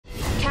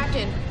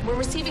We're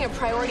receiving a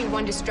Priority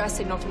 1 distress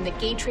signal from the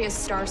Pria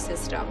star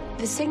system.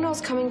 The signal's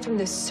coming from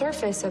the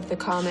surface of the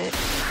comet.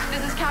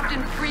 This is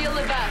Captain Pria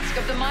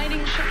of the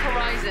mining ship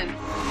Horizon.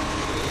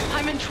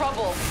 I'm in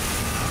trouble.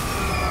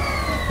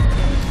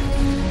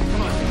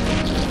 Come on.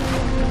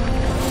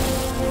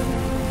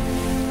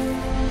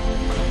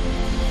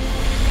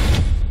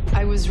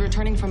 I was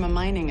returning from a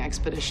mining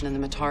expedition in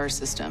the Matar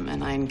system,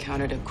 and I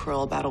encountered a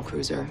Krill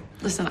battlecruiser.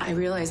 Listen, I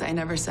realize I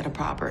never said a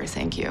proper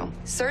thank you.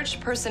 Search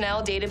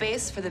personnel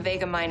database for the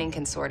Vega Mining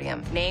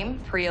Consortium. Name,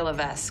 Pria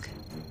Levesque.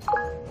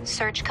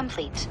 Search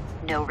complete.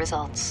 No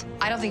results.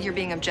 I don't think you're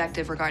being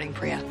objective regarding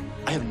Pria.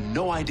 I have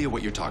no idea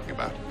what you're talking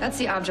about. That's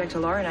the object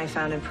Laura and I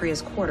found in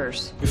Pria's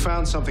quarters. We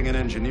found something in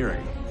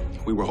engineering.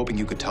 We were hoping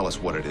you could tell us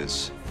what it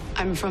is.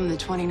 I'm from the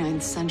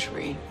 29th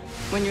century.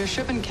 When your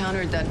ship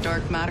encountered that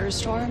dark matter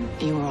storm,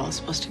 you were all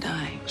supposed to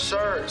die.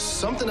 Sir,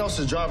 something else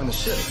is driving the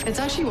ship. It's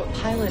actually what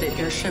piloted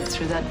your ship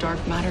through that dark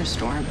matter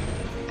storm.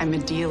 I'm a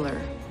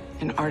dealer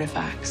in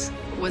artifacts.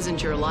 It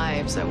wasn't your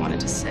lives I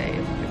wanted to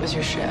save. It was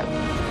your ship.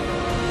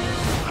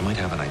 I might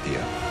have an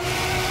idea.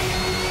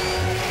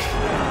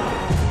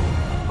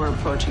 We're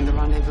approaching the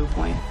rendezvous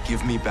point.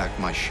 Give me back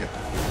my ship.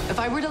 If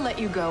I were to let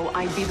you go,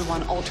 I'd be the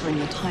one altering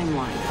the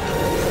timeline.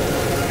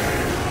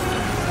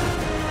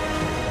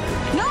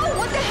 No!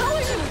 What the hell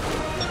are you?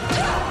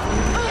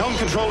 Helm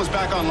control is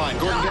back online.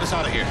 Gordon, get us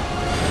out of here.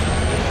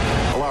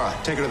 Alara,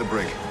 take her to the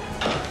brig.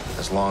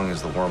 As long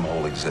as the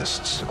wormhole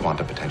exists, the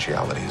quantum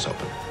potentiality is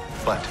open.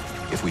 But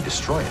if we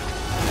destroy it,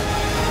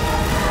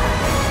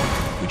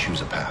 we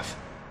choose a path.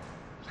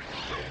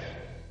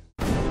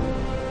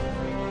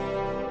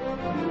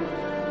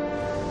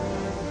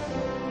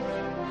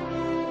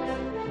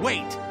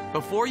 Wait,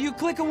 before you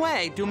click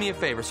away, do me a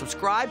favor,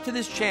 subscribe to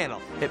this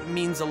channel. It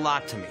means a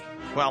lot to me.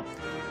 Well,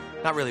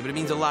 not really, but it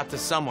means a lot to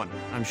someone,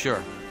 I'm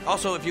sure.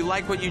 Also, if you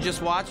like what you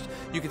just watched,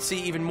 you can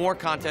see even more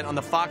content on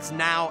the Fox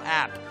Now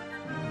app.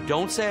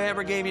 Don't say I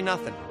ever gave you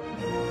nothing.